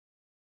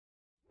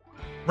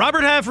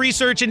 Robert Half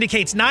research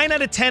indicates 9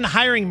 out of 10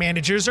 hiring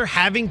managers are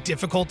having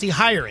difficulty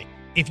hiring.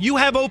 If you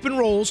have open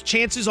roles,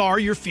 chances are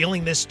you're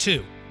feeling this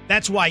too.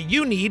 That's why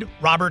you need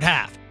Robert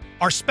Half.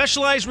 Our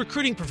specialized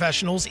recruiting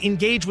professionals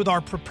engage with our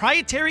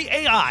proprietary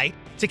AI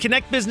to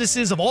connect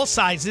businesses of all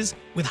sizes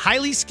with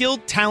highly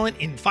skilled talent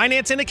in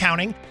finance and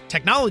accounting,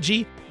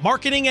 technology,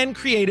 marketing and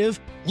creative,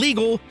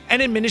 legal,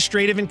 and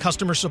administrative and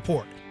customer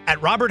support.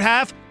 At Robert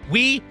Half,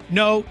 we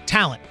know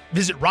talent.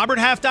 Visit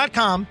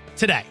roberthalf.com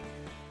today.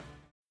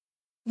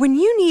 When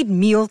you need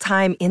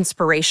mealtime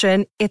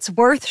inspiration, it's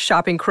worth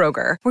shopping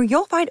Kroger, where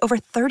you'll find over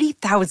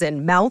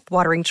 30,000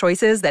 mouth-watering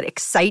choices that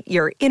excite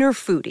your inner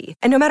foodie.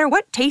 And no matter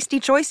what tasty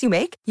choice you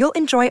make, you'll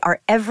enjoy our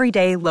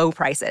everyday low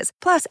prices,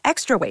 plus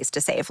extra ways to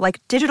save,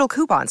 like digital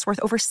coupons worth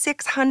over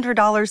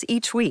 $600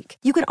 each week.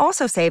 You can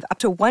also save up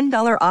to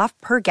 $1 off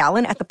per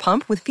gallon at the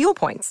pump with fuel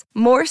points.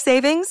 More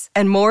savings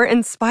and more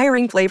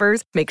inspiring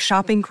flavors make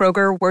shopping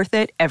Kroger worth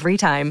it every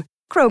time.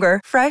 Kroger,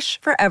 fresh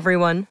for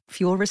everyone.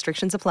 Fuel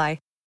restrictions apply.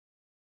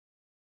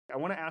 I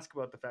want to ask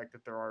about the fact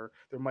that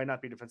there might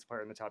not be a defensive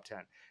player in the top 10.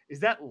 Is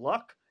that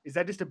luck? Is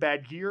that just a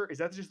bad year? Is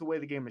that just the way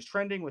the game is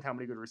trending with how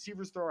many good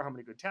receivers there are, how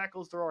many good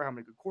tackles there are, how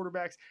many good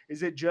quarterbacks?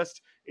 Is it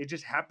just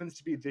happens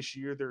to be this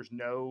year there's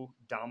no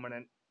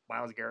dominant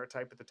Myles Garrett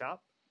type at the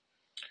top?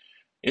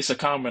 It's a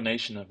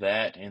combination of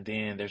that, and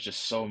then there's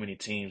just so many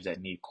teams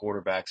that need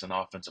quarterbacks and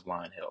offensive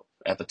line help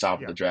at the top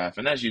of Yeah. the draft.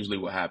 And that's usually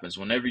what happens.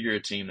 Whenever you're a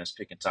team that's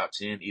picking top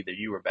 10, either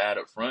you were bad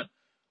up front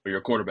or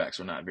your quarterbacks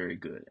were not very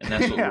good. And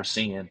that's what Yeah. we're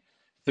seeing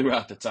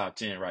throughout the top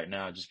 10 right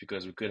now, just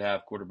because we could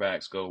have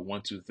quarterbacks go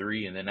 1, 2,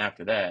 3, and then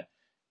after that,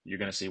 you're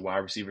going to see wide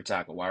receiver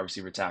tackle, wide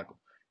receiver tackle.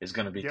 It's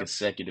going to be Yep.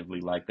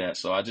 consecutively like that.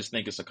 So I just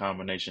think it's a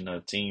combination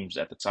of teams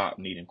at the top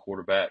needing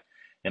quarterback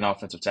and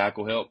offensive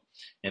tackle help,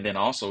 and then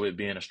also it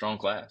being a strong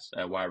class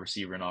at wide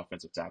receiver and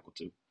offensive tackle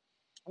too.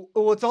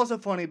 Well, it's also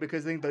funny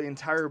because I think the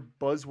entire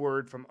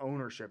buzzword from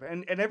ownership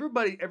and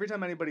everybody, every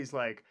time anybody's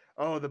like,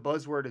 oh, the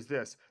buzzword is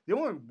this, the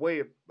only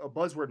way a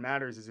buzzword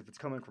matters is if it's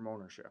coming from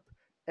ownership.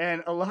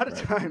 And a lot of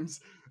Right. times,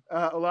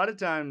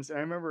 and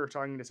I remember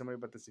talking to somebody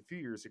about this a few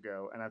years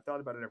ago, and I've thought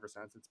about it ever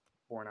since. It's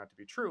borne out to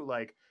be true.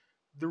 Like,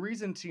 the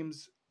reason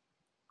teams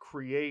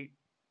create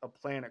a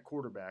plan at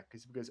quarterback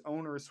is because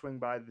owners swing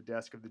by the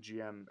desk of the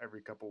GM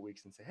every couple of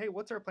weeks and say, "Hey,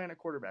 what's our plan at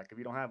quarterback?" If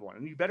you don't have one,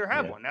 and you better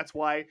have Yeah. one. That's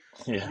why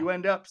Yeah. you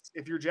end up,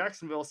 if you're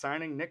Jacksonville,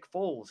 signing Nick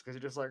Foles because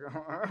you're just like,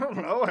 I don't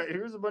know,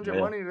 here's a bunch of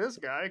Yeah. money to this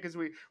guy because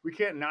we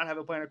can't not have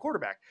a plan at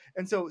quarterback.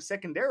 And so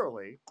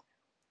secondarily,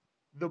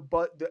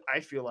 I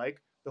feel like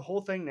the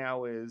whole thing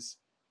now is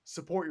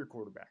support your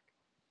quarterback.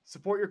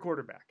 Support your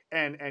quarterback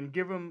and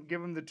give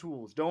him the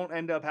tools. Don't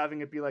end up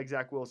having it be like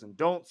Zach Wilson.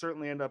 Don't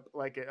certainly end up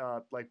like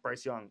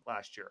Bryce Young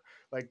last year.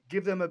 Like,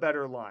 give them a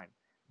better line.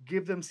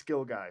 Give them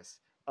skill guys.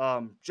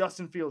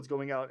 Justin Fields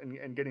going out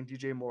and getting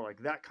DJ Moore,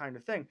 like that kind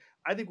of thing.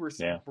 I think we're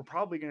Yeah.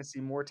 probably going to see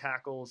more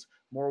tackles,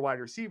 more wide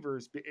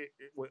receivers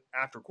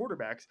after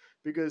quarterbacks,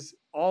 because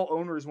all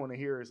owners want to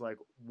hear is like,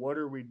 what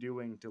are we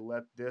doing to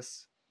let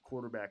this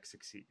quarterback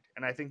succeed?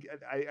 And I think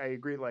I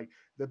agree. Like,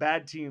 the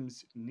bad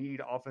teams need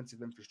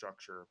offensive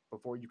infrastructure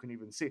before you can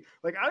even see.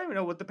 Like, I don't even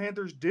know what the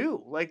Panthers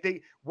do. Like,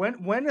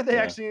 when are they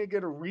Yeah. actually going to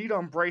get a read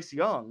on Bryce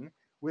Young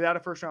without a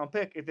first round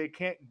pick if they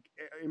can't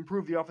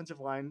improve the offensive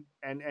line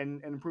and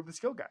improve the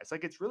skill guys?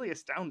 Like, it's really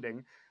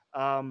astounding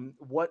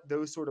what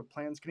those sort of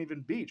plans can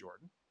even be,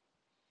 Jordan.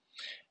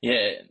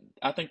 Yeah.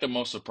 I think the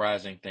most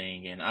surprising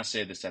thing, and I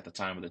said this at the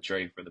time of the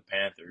trade for the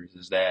Panthers,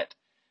 is that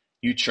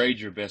you trade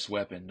your best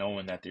weapon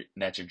knowing that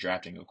you're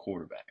drafting a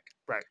quarterback.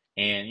 Right.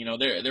 And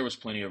there was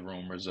plenty of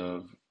rumors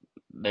of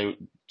they.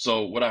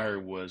 So what I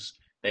heard was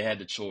they had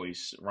the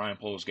choice. Ryan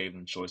Poles gave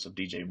them the choice of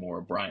DJ Moore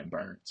or Brian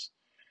Burns,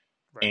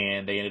 Right.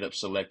 and they ended up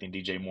selecting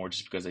DJ Moore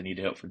just because they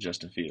needed help for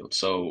Justin Fields.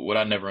 So what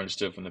I never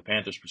understood from the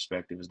Panthers'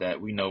 perspective is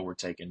that we know we're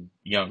taking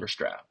younger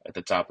Stroud at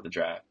the top of the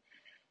draft.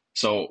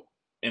 So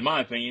in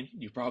my opinion,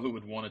 you probably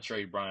would want to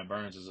trade Brian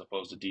Burns as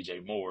opposed to DJ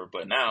Moore.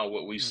 But now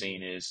what we've Mm-hmm.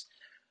 seen is,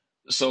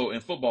 so in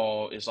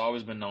football, it's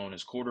always been known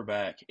as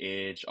quarterback,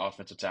 edge,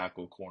 offensive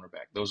tackle,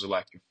 cornerback. Those are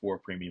like your four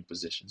premium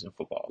positions in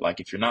football. Like,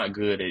 if you're not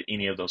good at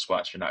any of those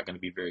spots, you're not going to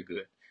be very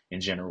good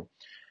in general.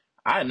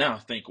 I now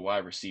think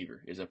wide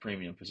receiver is a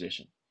premium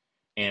position.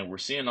 And we're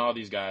seeing all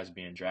these guys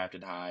being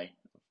drafted high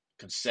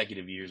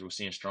consecutive years. We're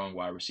seeing strong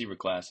wide receiver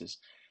classes.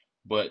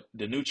 But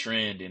the new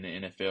trend in the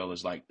NFL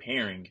is like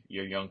pairing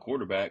your young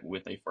quarterback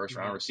with a first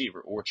round Mm-hmm. receiver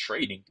or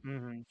trading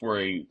Mm-hmm. for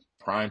a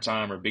prime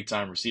time or big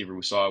time receiver.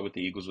 We saw it with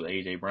the Eagles with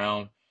A.J.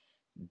 Brown.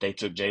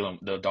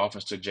 The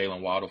Dolphins took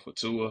Jalen Waddle for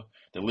Tua.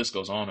 The list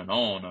goes on and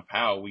on of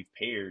how we've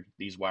paired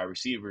these wide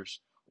receivers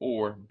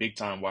or big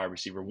time wide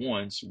receiver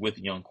ones with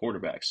young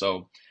quarterbacks.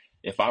 So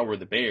if I were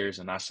the Bears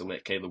and I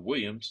select Caleb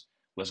Williams,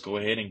 let's go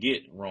ahead and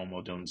get Rome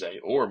Odunze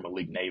or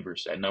Malik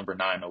Neighbors at number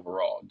 9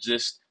 overall.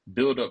 Just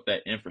build up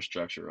that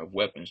infrastructure of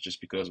weapons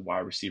just because wide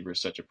receiver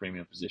is such a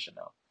premium position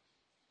now.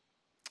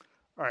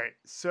 All right.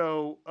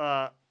 So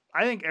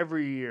I think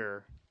every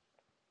year,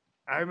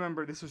 I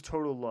remember this was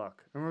total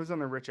luck. I remember I was on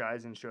the Rich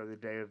Eisen show the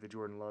day of the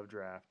Jordan Love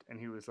draft, and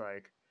he was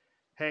like,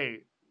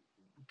 "Hey,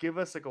 give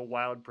us like a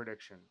wild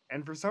prediction."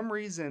 And for some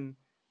reason,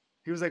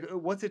 He was like,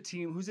 "What's a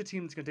team? Who's a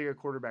team that's going to take a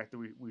quarterback that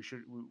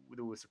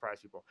that would surprise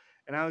people?"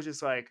 And I was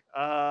just like,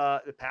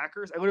 the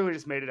Packers." I literally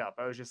just made it up.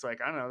 I was just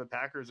like, "I don't know, the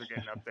Packers are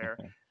getting up there."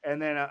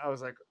 And then I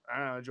was like, "I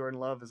don't know, Jordan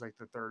Love is like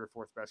the third or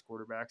fourth best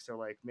quarterback, so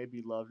like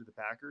maybe Love to the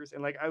Packers."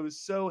 And like I was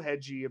so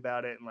hedgy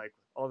about it and like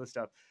all this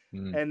stuff.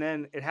 Mm. And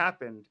then it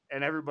happened,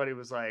 and everybody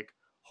was like,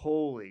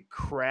 "Holy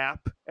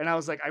crap!" And I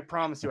was like, "I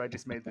promise you, I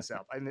just made this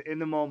up." And in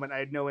the moment, I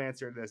had no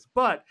answer to this,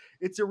 but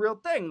it's a real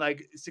thing.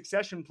 Like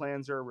succession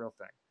plans are a real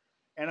thing.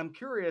 And I'm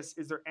curious,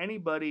 is there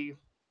anybody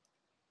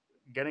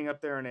getting up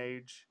there in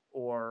age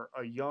or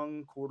a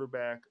young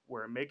quarterback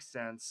where it makes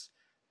sense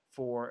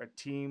for a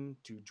team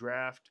to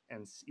draft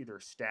and either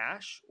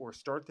stash or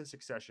start the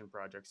succession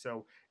project?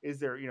 So is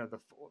there,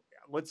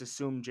 let's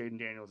assume Jaden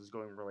Daniels is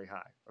going really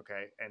high,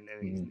 okay? And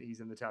he's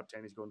in the top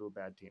 10, he's going to a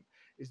bad team.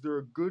 Is there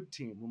a good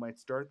team who might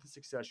start the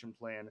succession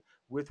plan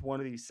with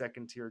one of these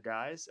second tier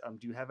guys?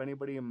 Do you have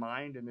anybody in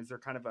mind? And is there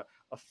kind of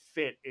a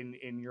fit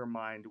in your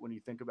mind when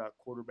you think about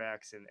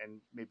quarterbacks and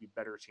maybe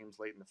better teams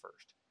late in the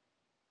first?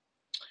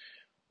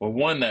 Well,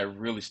 one that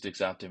really sticks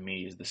out to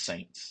me is the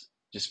Saints,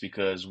 just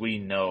because we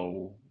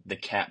know the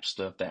cap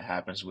stuff that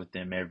happens with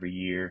them every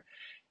year.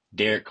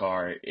 Derek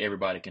Carr,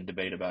 everybody can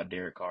debate about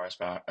Derek Carr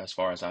as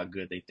far as how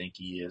good they think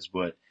he is,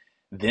 but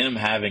them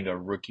having a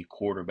rookie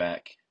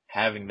quarterback,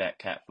 having that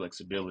cap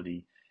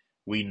flexibility,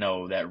 we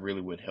know that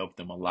really would help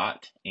them a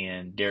lot.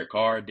 And Derek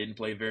Carr didn't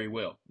play very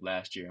well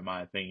last year, in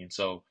my opinion.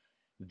 So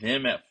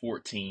them at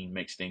 14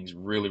 makes things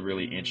really,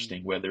 really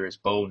interesting, whether it's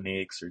Bo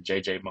Nix or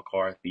JJ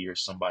McCarthy or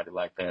somebody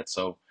like that.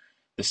 So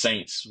the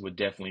Saints would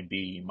definitely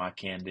be my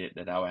candidate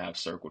that I would have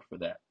circled for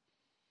that.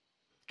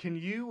 Can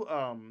you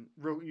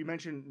you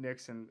mentioned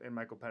Nix and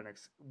Michael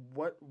Penix.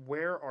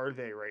 Where are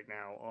they right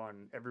now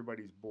on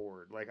everybody's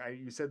board? Like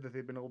you said that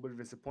they've been a little bit of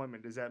a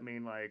disappointment. Does that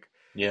mean like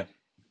Yeah.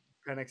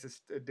 Penix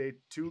is a day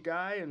 2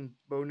 guy and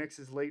Bo Nix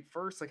is late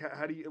first? Like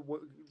how do you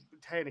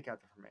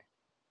handicap that for me?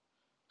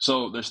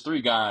 So there's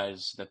three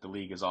guys that the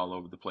league is all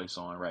over the place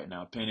on right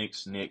now: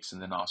 Penix, Nix,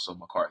 and then also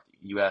McCarthy.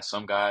 You have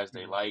some guys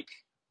they like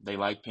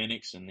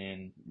Penix, and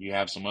then you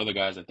have some other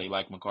guys that they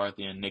like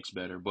McCarthy and Nix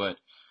better. But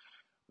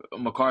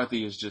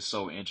McCarthy is just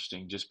so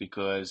interesting, just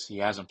because he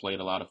hasn't played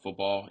a lot of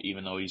football,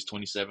 even though he's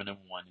 27-1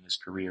 in his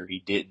career.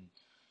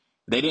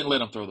 They didn't let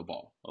him throw the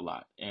ball a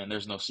lot, and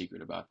there's no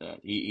secret about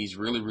that. He's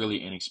really,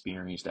 really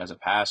inexperienced as a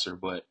passer,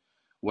 but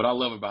what I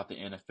love about the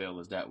NFL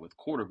is that with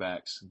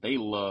quarterbacks, they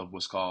love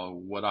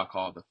what I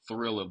call the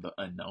thrill of the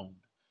unknown.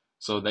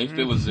 So they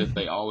feel as if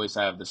they always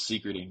have the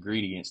secret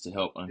ingredients to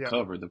help Yep.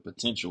 uncover the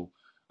potential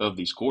of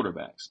these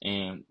quarterbacks.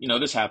 And,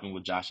 this happened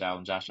with Josh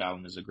Allen. Josh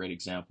Allen is a great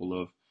example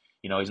of,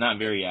 he's not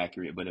very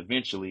accurate, but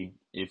eventually,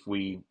 if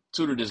we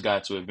tutor this guy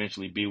to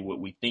eventually be what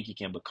we think he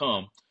can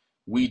become,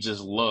 we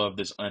just love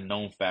this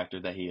unknown factor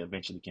that he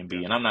eventually can be.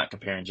 Yep. And I'm not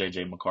comparing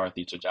J.J.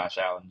 McCarthy to Josh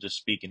Allen, just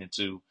speaking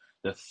into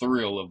the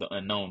thrill of the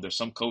unknown. There's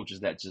some coaches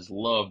that just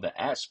love the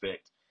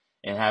aspect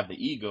and have the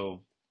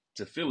ego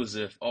to feel as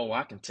if, oh,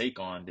 I can take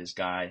on this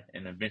guy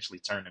and eventually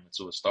turn him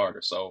into a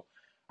starter. So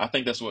I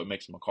think that's what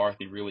makes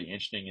McCarthy really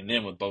interesting. And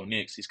then with Bo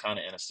Nix, he's kind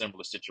of in a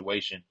similar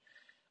situation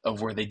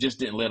of where they just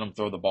didn't let him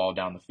throw the ball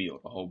down the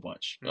field a whole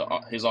bunch.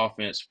 His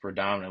offense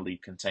predominantly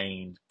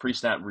contained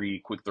pre-snap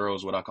read, quick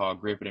throws, what I call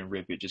grip it and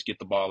rip it, just get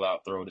the ball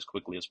out, throw it as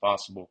quickly as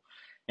possible.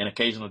 An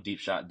occasional deep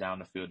shot down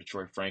the field.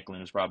 Detroit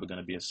Franklin is probably going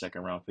to be a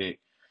second-round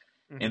pick.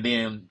 And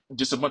then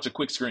just a bunch of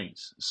quick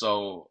screens.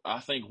 So I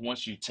think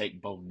once you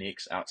take Bo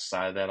Nix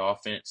outside of that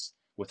offense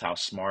with how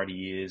smart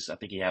he is, I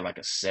think he had like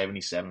a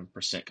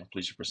 77%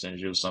 completion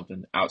percentage. It was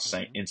something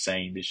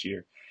insane this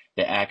year.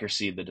 The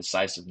accuracy, the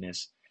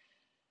decisiveness.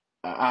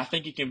 I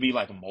think he can be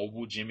like a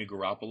mobile Jimmy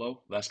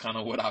Garoppolo. That's kind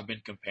of what I've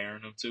been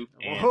comparing him to.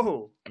 And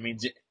Whoa. I mean,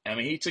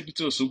 he took you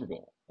to a Super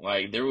Bowl.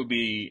 Like there would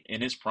be in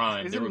his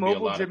prime, there Isn't would be a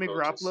mobile lot Jimmy of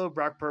coaches. Garoppolo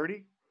Brock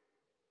Purdy?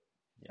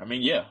 I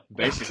mean, yeah,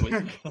 basically.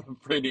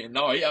 Pretty.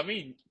 No, I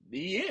mean,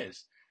 he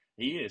is.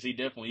 He is. He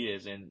definitely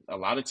is. And a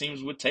lot of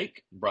teams would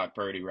take Brock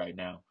Purdy right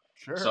now.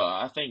 So Sure.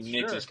 I think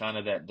Nix is kind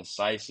of that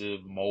decisive,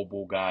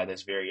 mobile guy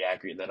that's very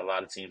accurate that a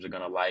lot of teams are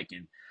going to like.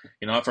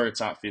 And, I've heard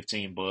top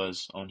 15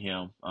 buzz on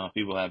him.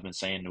 People have been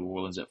saying New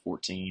Orleans at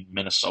 14,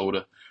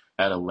 Minnesota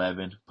at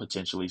 11,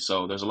 potentially.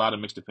 So there's a lot of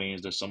mixed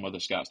opinions. There's some other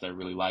scouts that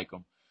really like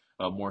him.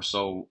 More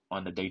so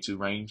on the day 2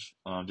 range,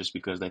 just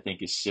because they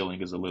think his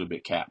ceiling is a little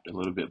bit capped a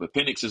little bit. But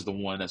Penix is the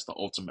one that's the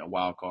ultimate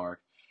wild card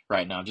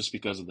right now, just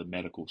because of the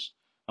medicals.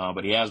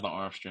 But he has the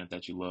arm strength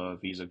that you love.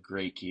 He's a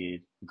great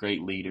kid,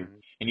 great leader,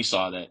 and you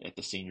saw that at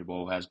the Senior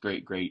Bowl. Has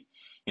great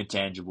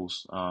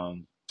intangibles.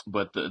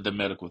 But the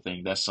medical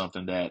thing, that's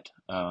something that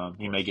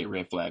he may get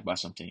red flagged by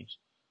some teams.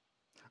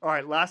 All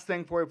right, last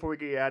thing before we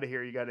get you out of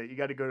here, you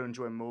gotta go to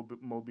enjoy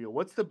Mobile.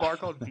 What's the bar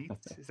called?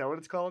 Veets? Is that what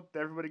it's called? That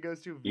everybody goes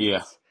to?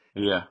 Veets?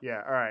 Yeah.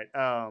 All right.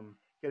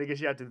 Gotta get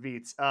you out to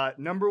Veets.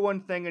 Number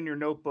one thing in your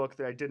notebook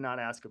that I did not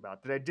ask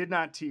about, that I did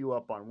not tee you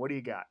up on. What do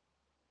you got?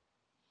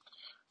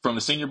 From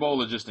the Senior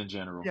Bowl or just in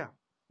general? Yeah.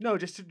 No,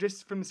 just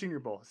from the Senior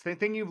Bowl.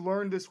 Thing you've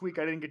learned this week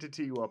I didn't get to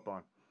tee you up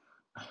on.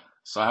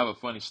 So I have a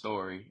funny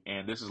story,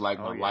 and this is like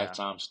my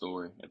lifetime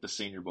story at the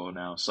Senior Bowl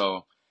now.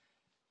 So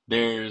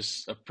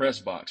There's a press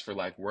box for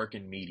like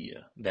working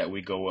media that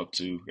we go up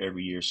to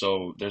every year.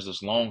 So there's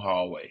this long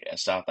hallway at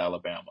South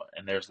Alabama,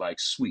 and there's like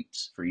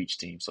suites for each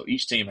team. So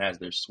each team has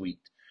their suite.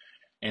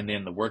 And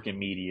then the working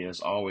media is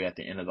all the way at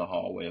the end of the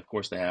hallway. Of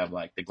course, they have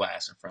like the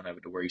glass in front of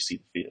it to where you see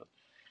the field.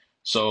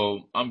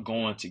 So I'm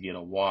going to get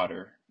a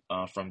water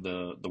from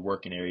the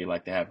working area,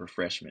 like they have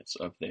refreshments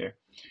up there.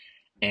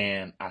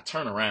 And I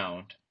turn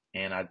around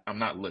and I'm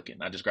not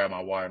looking. I just grab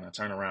my water and I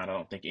turn around. I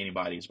don't think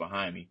anybody is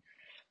behind me.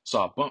 So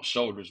I bump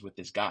shoulders with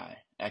this guy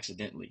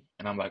accidentally.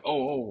 And I'm like,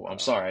 oh, I'm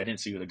sorry. I didn't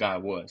see who the guy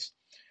was.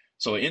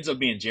 So it ends up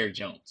being Jerry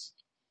Jones.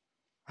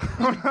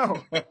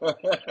 Oh, no.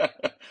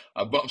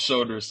 I bumped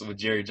shoulders with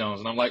Jerry Jones.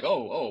 And I'm like,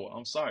 oh,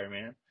 I'm sorry,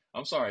 man.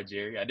 I'm sorry,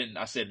 Jerry.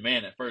 I said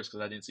man at first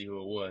because I didn't see who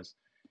it was.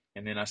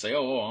 And then I say,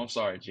 oh, I'm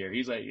sorry, Jerry.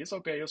 He's like, it's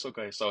okay.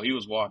 So he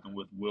was walking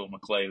with Will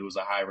McClay, who was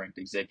a high-ranked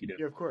executive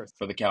Yeah, of course.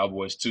 for the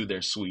Cowboys, to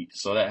their suite.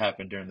 So that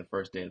happened during the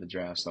first day of the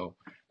draft. So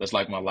that's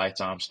like my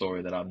lifetime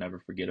story that I'll never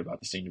forget about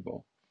the Senior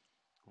Bowl.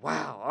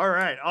 Wow. All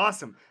right.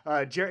 Awesome.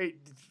 Jerry,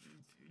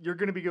 you're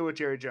going to be good with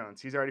Jerry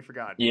Jones. He's already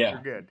forgotten. Yeah.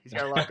 You're good. He's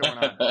got a lot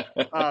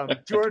going on.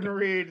 Jordan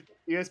Reid,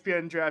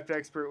 ESPN draft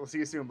expert. We'll see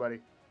you soon, buddy.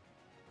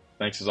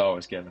 Thanks as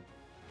always, Kevin.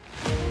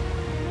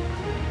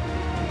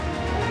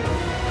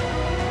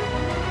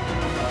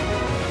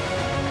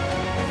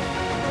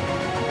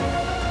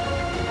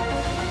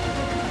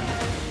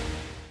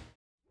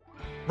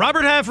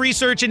 Robert Half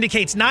research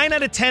indicates 9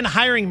 out of 10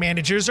 hiring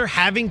managers are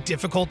having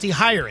difficulty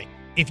hiring.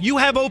 If you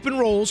have open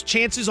roles,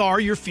 chances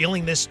are you're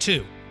feeling this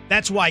too.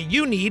 That's why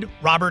you need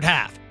Robert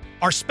Half.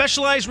 Our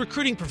specialized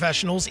recruiting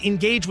professionals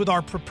engage with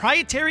our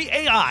proprietary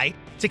AI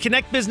to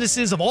connect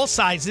businesses of all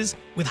sizes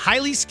with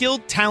highly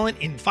skilled talent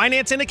in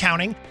finance and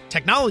accounting,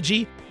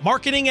 technology,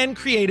 marketing and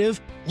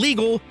creative,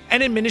 legal,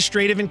 and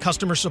administrative and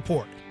customer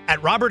support.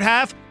 At Robert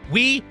Half,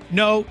 we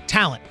know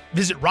talent.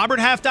 Visit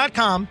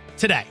roberthalf.com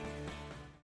today.